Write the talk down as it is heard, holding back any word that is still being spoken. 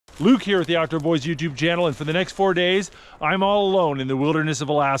Luke here at the Outdoor Boys YouTube channel, and for the next 4 days, I'm all alone in the wilderness of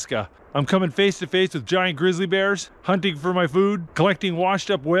Alaska. I'm coming face to face with giant grizzly bears, hunting for my food, collecting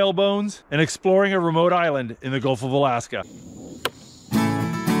washed up whale bones, and exploring a remote island in the Gulf of Alaska.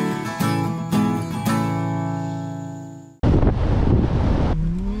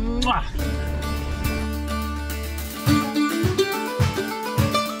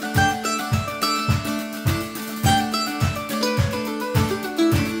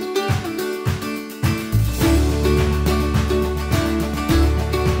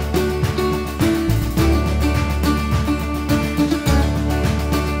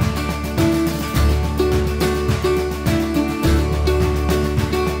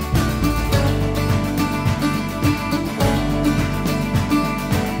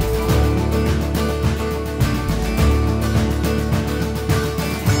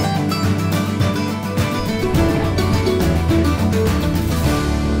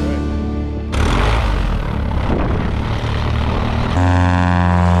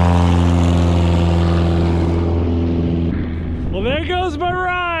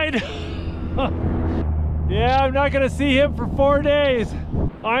 Yeah, I'm not gonna see him for 4 days.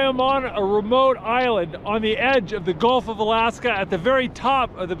 I am on a remote island on the edge of the Gulf of Alaska at the very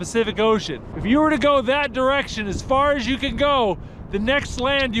top of the Pacific Ocean. If you were to go that direction as far as you can go, the next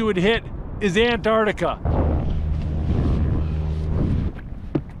land you would hit is Antarctica.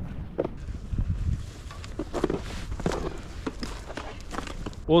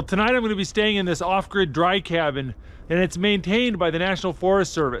 Well, tonight I'm gonna be staying in this off-grid dry cabin, and it's maintained by the National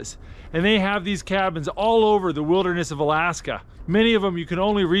Forest Service. And they have these cabins all over the wilderness of Alaska. Many of them you can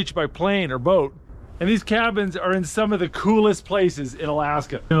only reach by plane or boat. And these cabins are in some of the coolest places in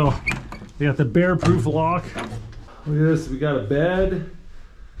Alaska. So, they got the bear-proof lock. Look at this, we got a bed,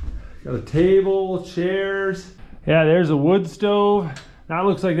 got a table, chairs. Yeah, there's a wood stove. That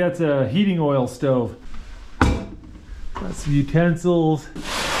looks like that's a heating oil stove. Got some utensils,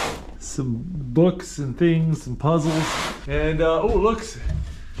 some books and things, some puzzles. And oh, look.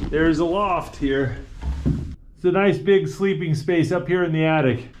 There's a loft here. It's a nice big sleeping space up here in the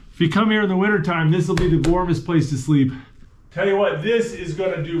attic. If you come here in the wintertime, this will be the warmest place to sleep. Tell you what, this is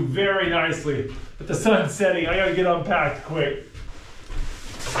gonna do very nicely. But the sun's setting, I gotta get unpacked quick.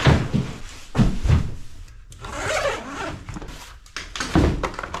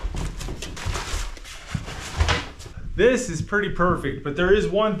 This is pretty perfect, but there is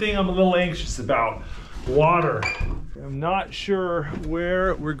one thing I'm a little anxious about: water. I'm not sure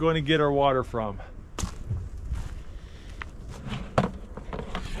where we're going to get our water from.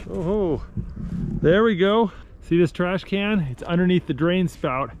 Oh, there we go. See this trash can? It's underneath the drain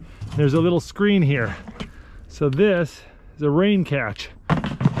spout. There's a little screen here. So this is a rain catch.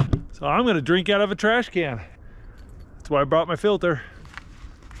 So I'm going to drink out of a trash can. That's why I brought my filter.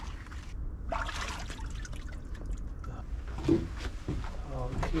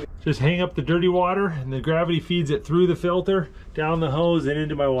 Just hang up the dirty water and the gravity feeds it through the filter, down the hose and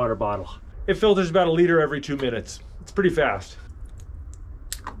into my water bottle. It filters about 1 liter every 2 minutes. It's pretty fast.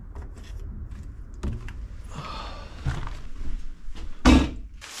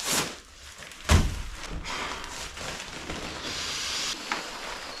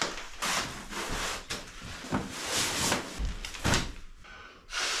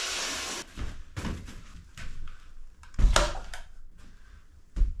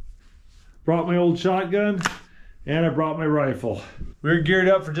 Brought my old shotgun, and I brought my rifle. We're geared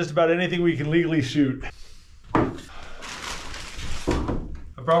up for just about anything we can legally shoot. I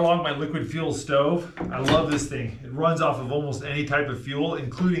brought along my liquid fuel stove. I love this thing. It runs off of almost any type of fuel,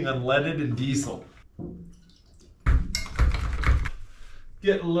 including unleaded and diesel.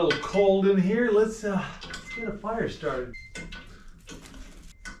 Getting a little cold in here. Let's get a fire started.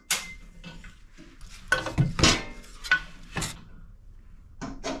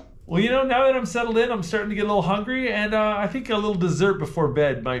 Well, you know, now that I'm settled in, I'm starting to get a little hungry, and I think a little dessert before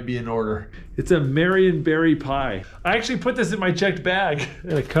bed might be in order. It's a Marion berry pie. I actually put this in my checked bag.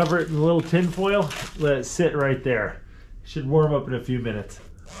 I'm gonna cover it in a little tin foil, let it sit right there. It should warm up in a few minutes.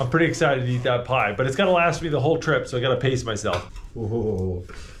 I'm pretty excited to eat that pie, but it's gonna last me the whole trip, so I gotta pace myself. Whoa.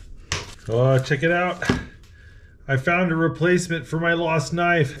 Oh, check it out. I found a replacement for my lost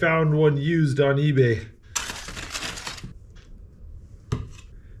knife. Found one used on eBay.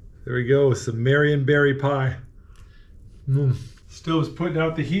 There we go, some Marion berry pie. Stove's putting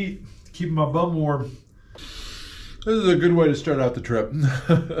out the heat, keeping my bum warm. This is a good way to start out the trip.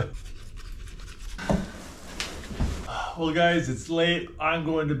 Well guys, it's late. I'm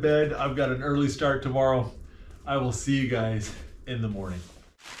going to bed. I've got an early start tomorrow. I will see you guys in the morning.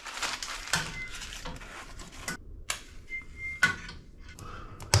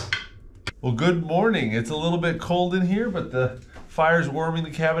 Well, good morning. It's a little bit cold in here, but the fire's warming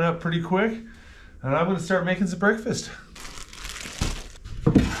the cabin up pretty quick. And I'm gonna start making some breakfast.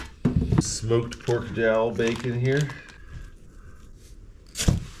 Smoked pork jowl bacon here.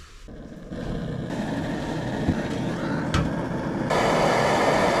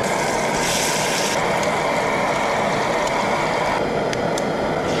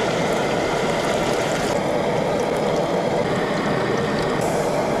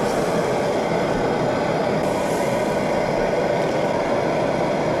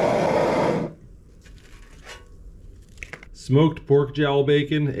 Smoked pork jowl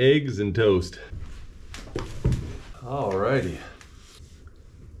bacon, eggs, and toast. Alrighty.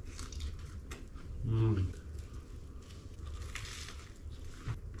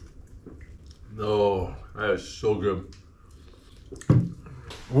 Oh, that is so good.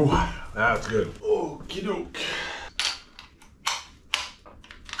 Ooh, that's good. Okie doke.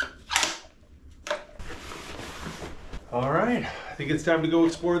 Alright, I think it's time to go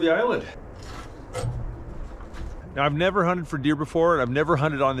explore the island. Now, I've never hunted for deer before, and I've never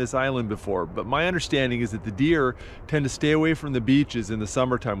hunted on this island before, but my understanding is that the deer tend to stay away from the beaches in the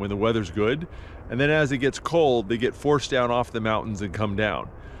summertime when the weather's good, and then as it gets cold, they get forced down off the mountains and come down.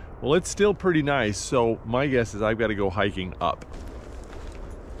 Well, it's still pretty nice, so my guess is I've got to go hiking up.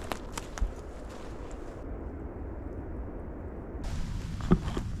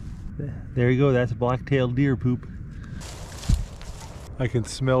 There you go, that's black-tailed deer poop. I can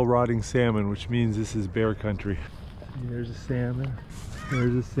smell rotting salmon, which means this is bear country. There's a salmon,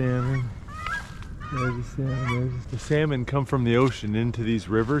 there's a salmon, there's a salmon, The salmon come from the ocean into these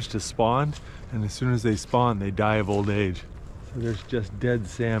rivers to spawn, and as soon as they spawn, they die of old age. So there's just dead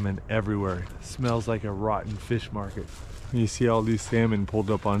salmon everywhere. It smells like a rotten fish market. When you see all these salmon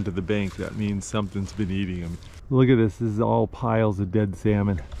pulled up onto the bank, that means something's been eating them. Look at this is all piles of dead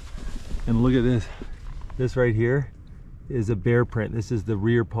salmon. And look at this. This right here is a bear print. This is the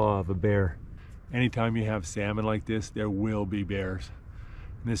rear paw of a bear. Anytime you have salmon like this, there will be bears.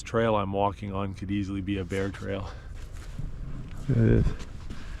 And this trail I'm walking on could easily be a bear trail. Look at this.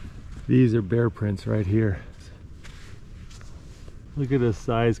 These are bear prints right here. Look at the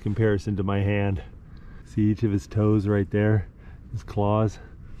size comparison to my hand. See each of his toes right there, his claws.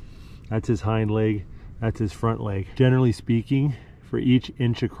 That's his hind leg, that's his front leg. Generally speaking, for each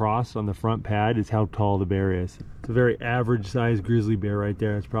inch across on the front pad is how tall the bear is. It's a very average sized grizzly bear right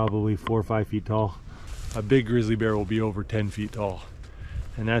there. It's probably 4 or 5 feet tall. A big grizzly bear will be over 10 feet tall.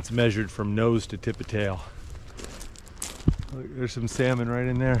 And that's measured from nose to tip of tail. Look, there's some salmon right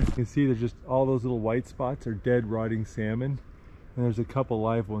in there. You can see there's just all those little white spots are dead rotting salmon. And there's a couple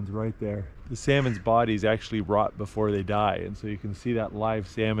live ones right there. The salmon's bodies actually rot before they die. And so you can see that live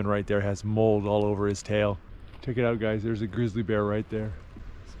salmon right there has mold all over his tail. Check it out, guys. There's a grizzly bear right there.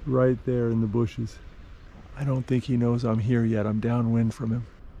 It's right there in the bushes. I don't think he knows I'm here yet. I'm downwind from him.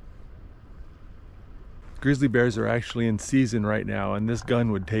 Grizzly bears are actually in season right now, and this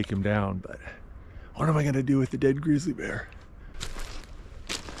gun would take him down, but what am I gonna do with the dead grizzly bear?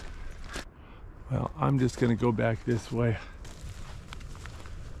 Well, I'm just gonna go back this way.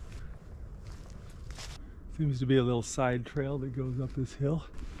 Seems to be a little side trail that goes up this hill.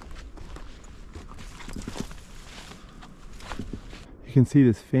 You can see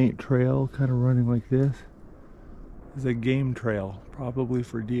this faint trail kind of running like this. It's a game trail, probably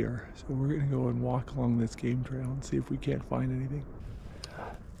for deer. So we're gonna go and walk along this game trail and see if we can't find anything.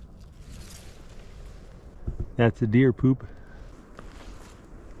 That's a deer poop.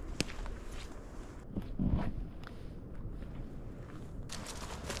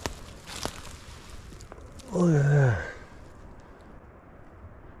 Look at that.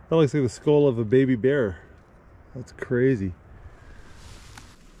 That looks like the skull of a baby bear. That's crazy.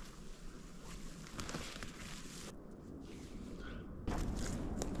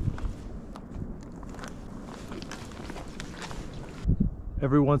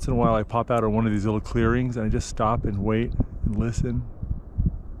 Every once in a while I pop out of one of these little clearings and I just stop and wait and listen.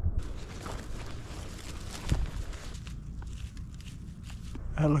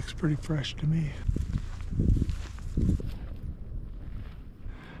 That looks pretty fresh to me.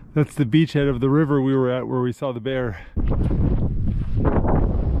 That's the beachhead of the river we were at where we saw the bear.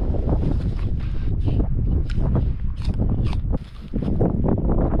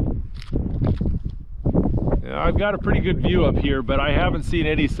 I've got a pretty good view up here, but I haven't seen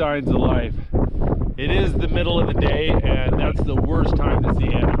any signs of life. It is the middle of the day, and that's the worst time to see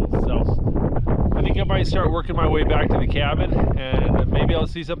animals. So I think I might start working my way back to the cabin, and maybe I'll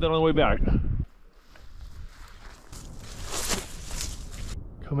see something on the way back.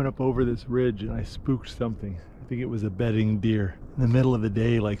 Coming up over this ridge, and I spooked something. I think it was a bedding deer. In the middle of the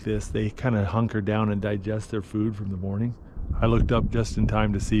day like this, they kind of hunker down and digest their food from the morning. I looked up just in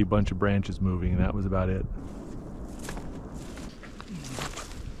time to see a bunch of branches moving, and that was about it.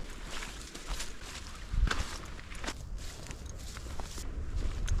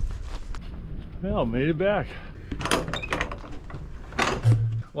 Well, made it back.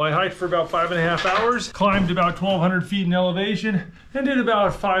 Well, I hiked for about 5.5 hours, climbed about 1,200 feet in elevation, and did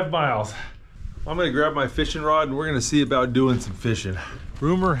about 5 miles. I'm gonna grab my fishing rod and we're gonna see about doing some fishing.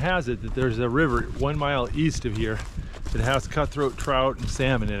 Rumor has it that there's a river 1 mile east of here that has cutthroat trout and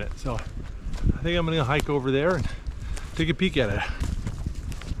salmon in it. So I think I'm gonna hike over there and take a peek at it.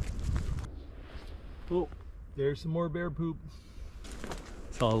 Oh, there's some more bear poop.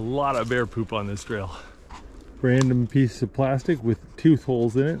 It's a lot of bear poop on this trail. Random piece of plastic with tooth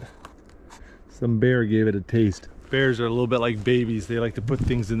holes in it. Some bear gave it a taste. Bears are a little bit like babies. They like to put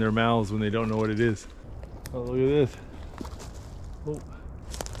things in their mouths when they don't know what it is. Oh, look at this. Oh.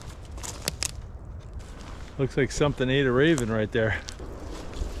 Looks like something ate a raven right there.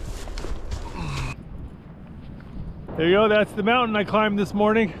 There you go, that's the mountain I climbed this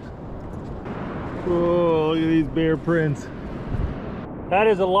morning. Oh, look at these bear prints. That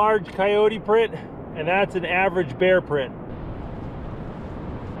is a large coyote print, and that's an average bear print.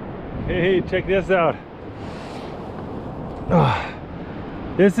 Hey, check this out.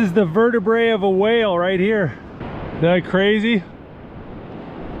 This is the vertebrae of a whale right here. Isn't that crazy?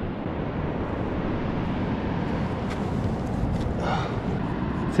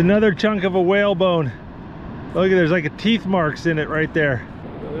 It's another chunk of a whalebone. Look, there's like a teeth marks in it right there.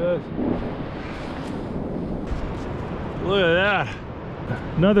 Look at this. Look at that.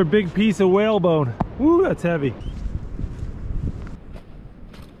 Another big piece of whalebone. Woo, that's heavy.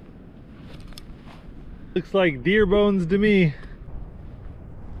 Looks like deer bones to me.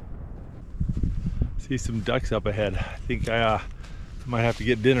 See some ducks up ahead. I think I might have to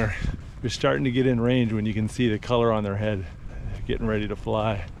get dinner. They're starting to get in range when you can see the color on their head. They're getting ready to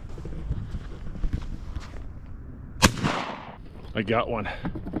fly. I got one.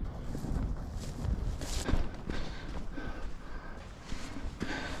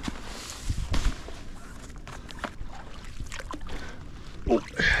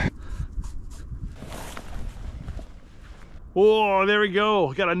 Oh, there we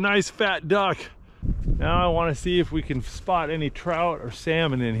go. Got a nice fat duck. Now I want to see if we can spot any trout or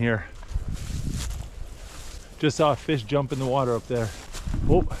salmon in here. Just saw a fish jump in the water up there.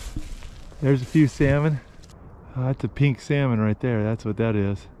 Oh, there's a few salmon. Oh, that's a pink salmon right there. That's what that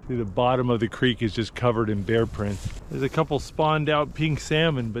is. See, the bottom of the creek is just covered in bear prints. There's a couple spawned out pink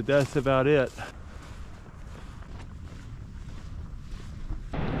salmon, but that's about it.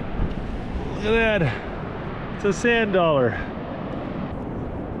 Look at that. It's a sand dollar.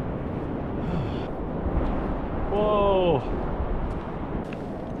 Whoa.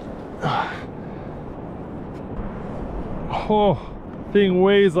 Oh, thing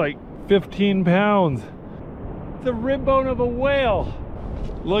weighs like 15 pounds. It's a rib bone of a whale.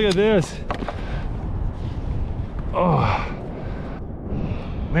 Look at this. Oh,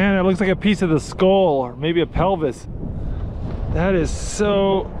 man, it looks like a piece of the skull or maybe a pelvis. That is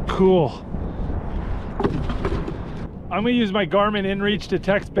so cool. I'm gonna use my Garmin InReach to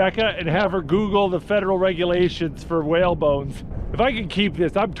text Becca and have her Google the federal regulations for whale bones. If I can keep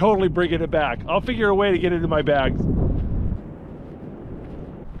this, I'm totally bringing it back. I'll figure a way to get it in my bags.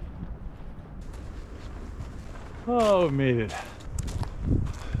 Oh, made it.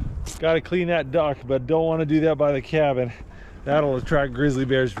 Gotta clean that duck, but don't want to do that by the cabin. That'll attract grizzly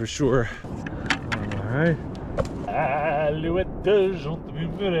bears for sure. All right.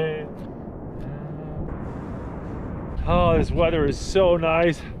 Oh, this weather is so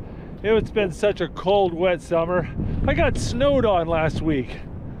nice. It's been such a cold, wet summer. I got snowed on last week.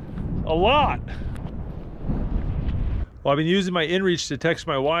 A lot. Well, I've been using my InReach to text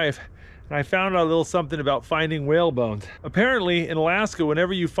my wife, and I found out a little something about finding whale bones. Apparently, in Alaska,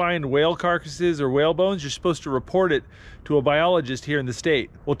 whenever you find whale carcasses or whale bones, you're supposed to report it to a biologist here in the state.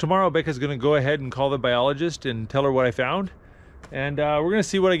 Well, tomorrow, Becca's gonna go ahead and call the biologist and tell her what I found. And we're gonna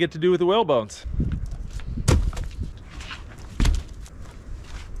see what I get to do with the whale bones.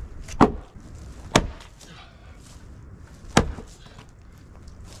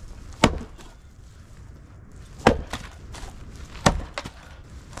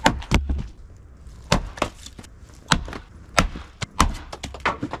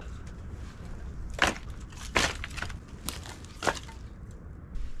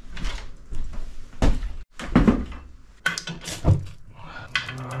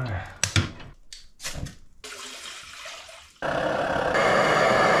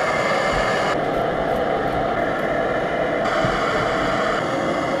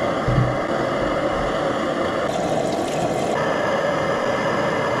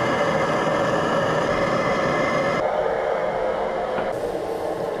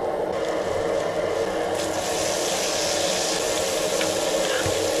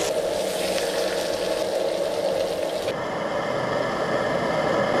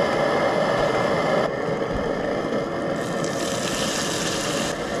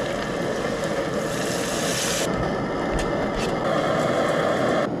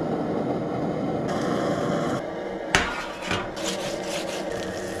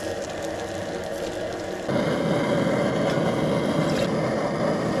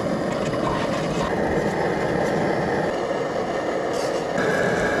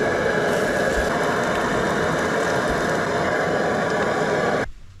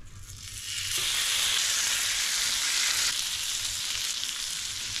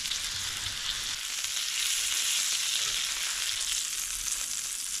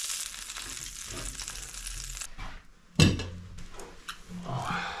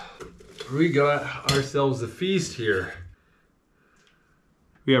 We got ourselves a feast here.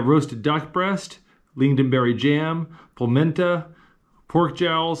 We have roasted duck breast, lingonberry jam, polenta, pork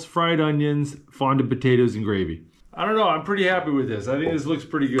jowls, fried onions, fondant potatoes, and gravy. I don't know, I'm pretty happy with this. I think this looks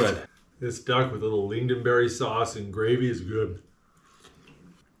pretty good. This duck with a little lingonberry sauce and gravy is good.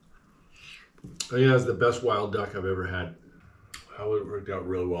 I think that's the best wild duck I've ever had. That worked out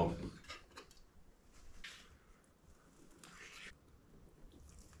really well.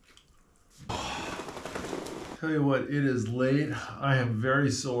 Tell you what, it is late. I am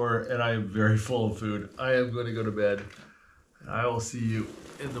very sore and I am very full of food. I am going to go to bed. I will see you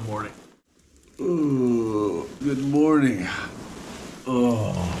in the morning. Ooh, good morning.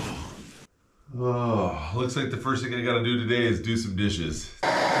 Oh, looks like the first thing I gotta do today is do some dishes.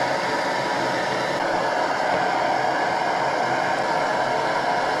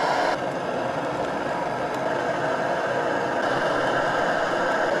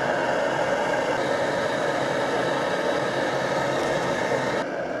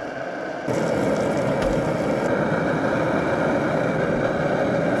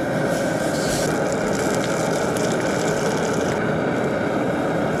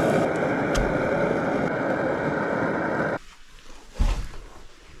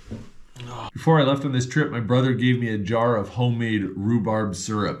 Before I left on this trip, my brother gave me a jar of homemade rhubarb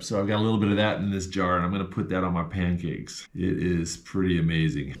syrup. So I've got a little bit of that in this jar and I'm gonna put that on my pancakes. It is pretty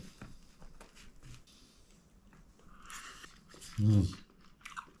amazing.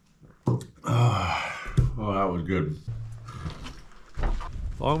 Oh, that was good.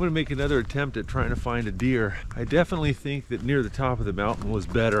 Well, I'm gonna make another attempt at trying to find a deer. I definitely think that near the top of the mountain was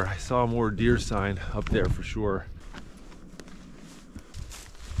better. I saw more deer sign up there for sure.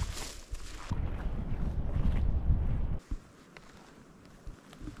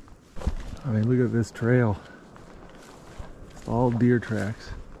 I mean, look at this trail. It's all deer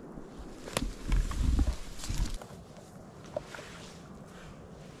tracks.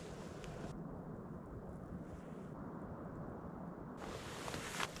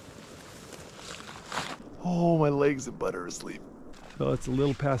 Oh, my legs and butt are asleep. So it's a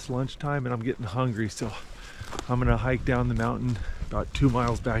little past lunchtime and I'm getting hungry, so I'm gonna hike down the mountain about 2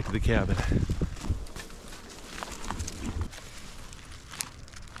 miles back to the cabin.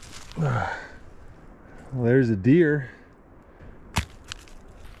 Well, there's a deer.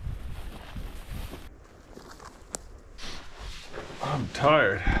 I'm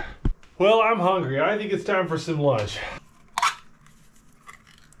tired. Well, I'm hungry. I think it's time for some lunch.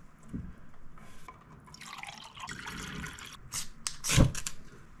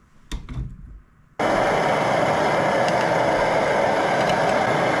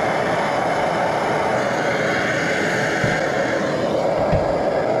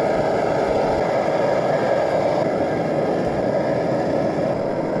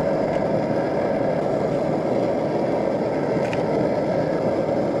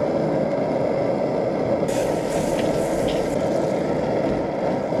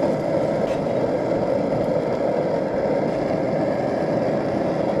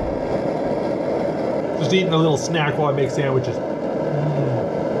 Just eating a little snack while I make sandwiches.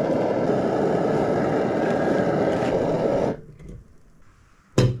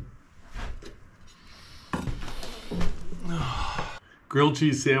 Grilled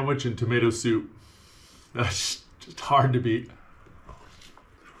cheese sandwich and tomato soup. That's just hard to beat.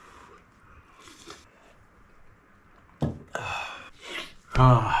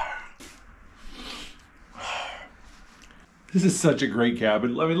 This is such a great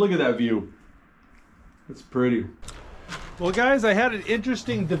cabin. I mean, look at that view. It's pretty. Well, guys, I had an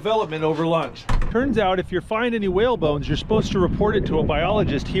interesting development over lunch. Turns out if you find any whale bones, you're supposed to report it to a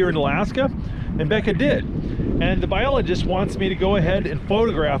biologist here in Alaska, and Becca did. And the biologist wants me to go ahead and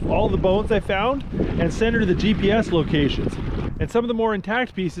photograph all the bones I found and send her to the GPS locations. And some of the more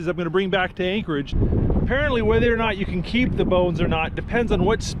intact pieces I'm going to bring back to Anchorage. Apparently, whether or not you can keep the bones or not depends on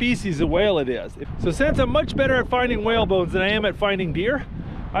what species of whale it is. So since I'm much better at finding whale bones than I am at finding deer,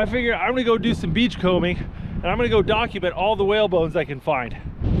 I figure I'm going to go do some beach combing and I'm going to go document all the whale bones I can find.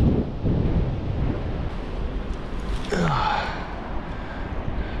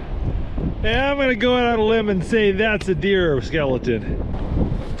 And I'm going to go out on a limb and say that's a deer skeleton.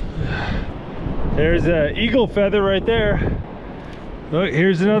 There's an eagle feather right there. Look,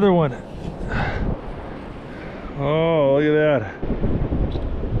 here's another one. Oh, look at that.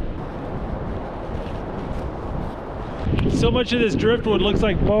 So much of this driftwood looks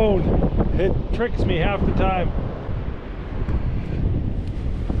like bone. It tricks me half the time.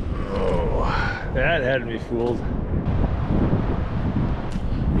 Oh, that had me fooled.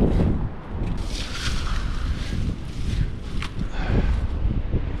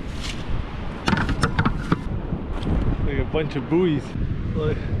 bunch of buoys.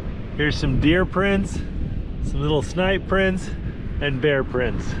 Look, here's some deer prints, some little snipe prints, and bear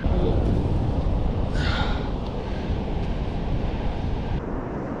prints.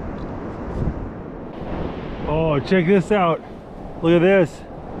 Oh, check this out. Look at this.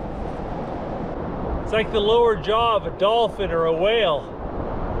 It's like the lower jaw of a dolphin or a whale.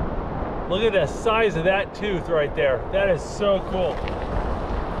 Look at the size of that tooth right there. That is so cool.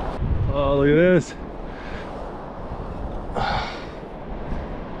 Oh, look at this.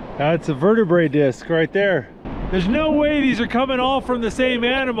 That's a vertebrae disc right there. There's no way these are coming all from the same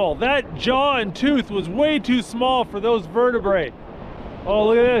animal. That jaw and tooth was way too small for those vertebrae. Oh,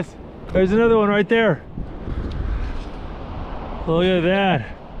 look at this. There's another one right there. Look at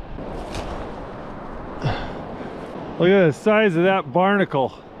that. Look at the size of that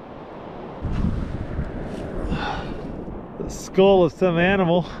barnacle. The skull of some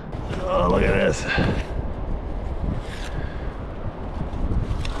animal. Oh, look at this.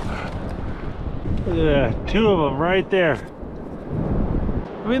 Look at that. Two of them right there.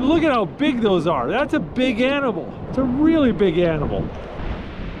 I mean, look at how big those are. That's a big animal. It's a really big animal.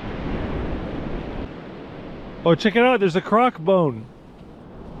 Oh, check it out. There's a croc bone.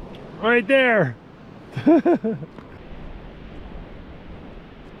 Right there.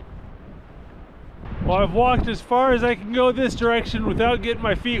 Well, I've walked as far as I can go this direction without getting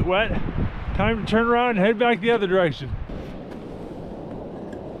my feet wet. Time to turn around and head back the other direction.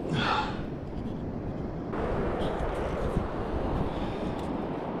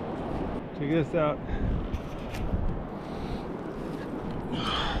 Check this out.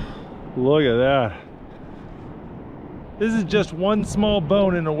 Look at that. This is just one small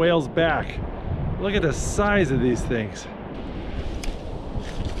bone in a whale's back. Look at the size of these things.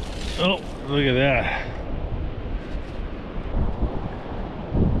 Oh, look at that.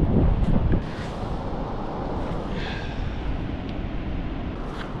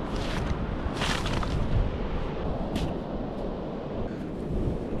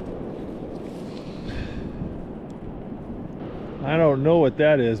 I don't know what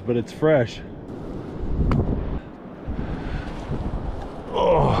that is, but it's fresh.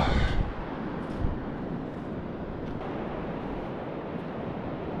 Oh.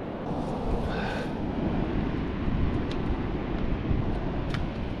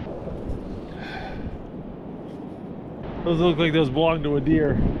 Those look like those belong to a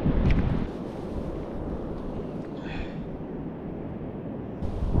deer.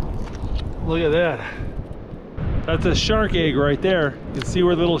 Look at that. That's a shark egg right there. You can see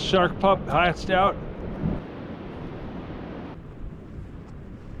where the little shark pup hatched out.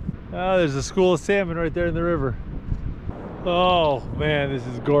 Ah, there's a school of salmon right there in the river. Oh man, this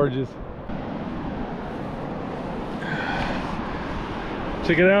is gorgeous.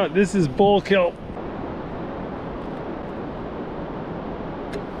 Check it out. This is bull kelp.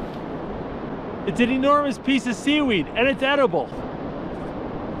 It's an enormous piece of seaweed and it's edible.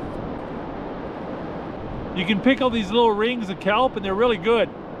 You can pickle these little rings of kelp and they're really good.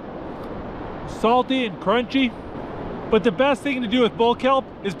 Salty and crunchy. But the best thing to do with bull kelp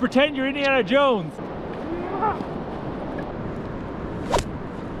is pretend you're Indiana Jones.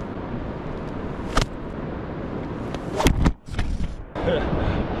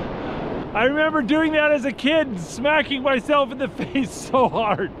 I remember doing that as a kid and smacking myself in the face so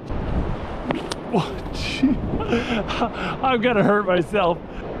hard. I'm gonna hurt myself.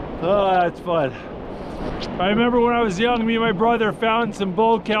 Oh, that's fun. I remember when I was young, me and my brother found some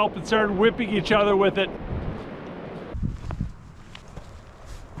bull kelp and started whipping each other with it.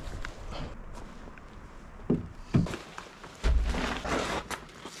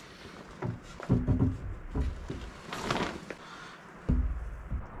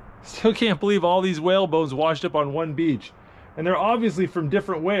 Still can't believe all these whale bones washed up on one beach. And they're obviously from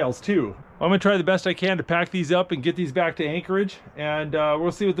different whales too. I'm gonna try the best I can to pack these up and get these back to Anchorage, and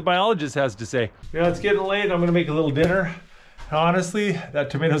we'll see what the biologist has to say. You know, it's getting late. I'm gonna make a little dinner. Honestly, that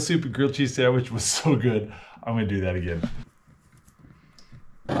tomato soup and grilled cheese sandwich was so good. I'm gonna do that again.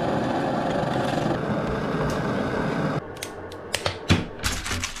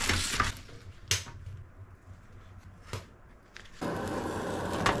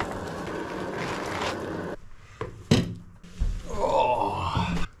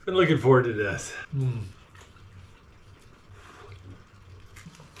 Been looking forward to this.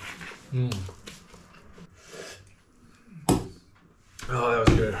 Oh, that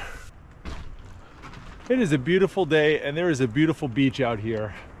was good. It is a beautiful day and there is a beautiful beach out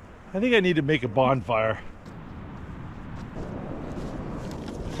here. I think I need to make a bonfire.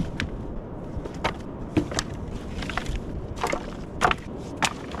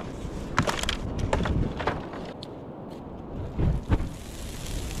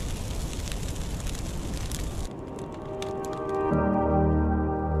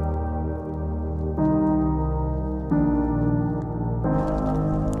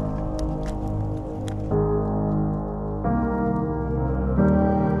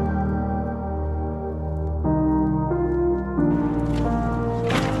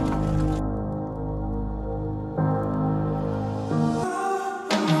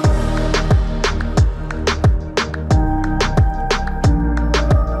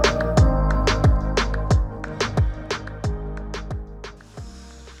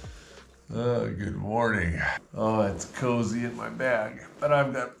 Good morning. Oh, it's cozy in my bag, but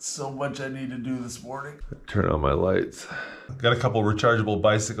I've got so much I need to do this morning. Turn on my lights. I've got a couple rechargeable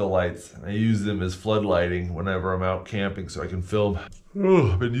bicycle lights. I use them as flood lighting whenever I'm out camping so I can film.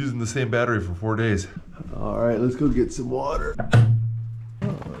 Oh, I've been using the same battery for 4 days. All right, let's go get some water.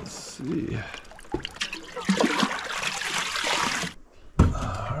 Let's see.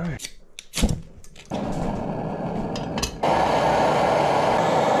 All right.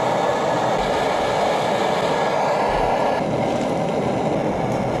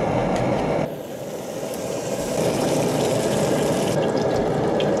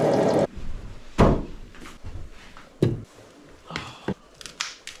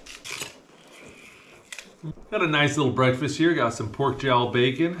 Got a nice little breakfast here. Got some pork jowl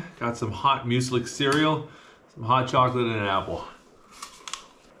bacon, got some hot muesli cereal, some hot chocolate and an apple.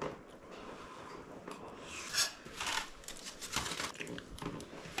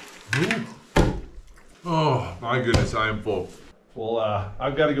 Ooh. Oh my goodness, I am full. Well,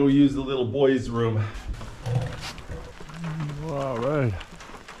 I've got to go use the little boys' room. All right.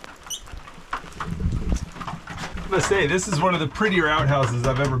 I'm gonna say, this is one of the prettier outhouses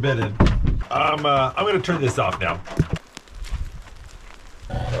I've ever been in. I'm gonna turn this off now.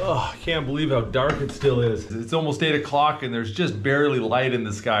 Oh, I can't believe how dark it still is. It's almost 8 o'clock and there's just barely light in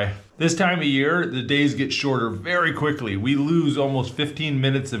the sky. This time of year, the days get shorter very quickly. We lose almost 15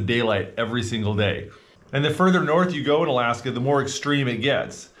 minutes of daylight every single day. And the further north you go in Alaska, the more extreme it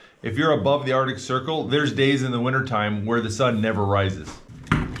gets. If you're above the Arctic Circle, there's days in the wintertime where the sun never rises.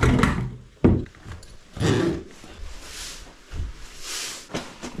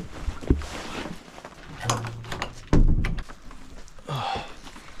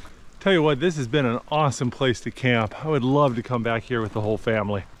 Tell you what, this has been an awesome place to camp. I would love to come back here with the whole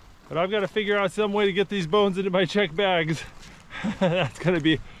family. But I've got to figure out some way to get these bones into my check bags. That's gonna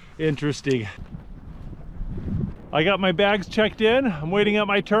be interesting. I got my bags checked in. I'm waiting at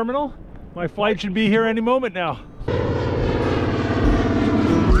my terminal. My flight should be here any moment now.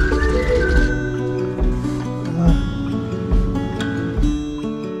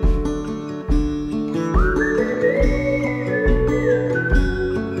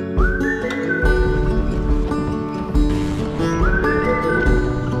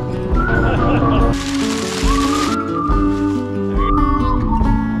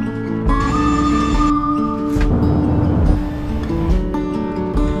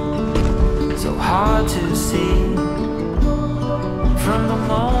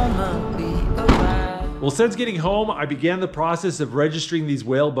 Well, since getting home, I began the process of registering these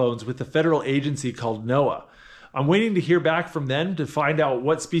whale bones with the federal agency called NOAA. I'm waiting to hear back from them to find out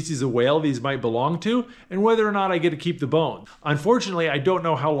what species of whale these might belong to and whether or not I get to keep the bone. Unfortunately, I don't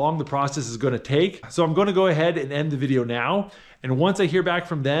know how long the process is going to take, so I'm going to go ahead and end the video now. And once I hear back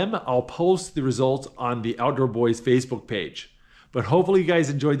from them, I'll post the results on the Outdoor Boys Facebook page. But hopefully you guys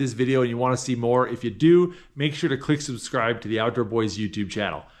enjoyed this video and you want to see more. If you do, make sure to click subscribe to the Outdoor Boys YouTube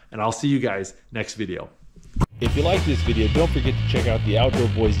channel. And I'll see you guys next video. If you like this video, don't forget to check out the Outdoor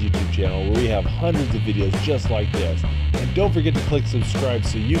Boys YouTube channel where we have hundreds of videos just like this. And don't forget to click subscribe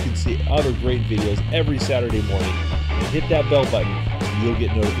so you can see other great videos every Saturday morning. And hit that bell button so you'll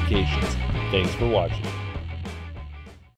get notifications. Thanks for watching.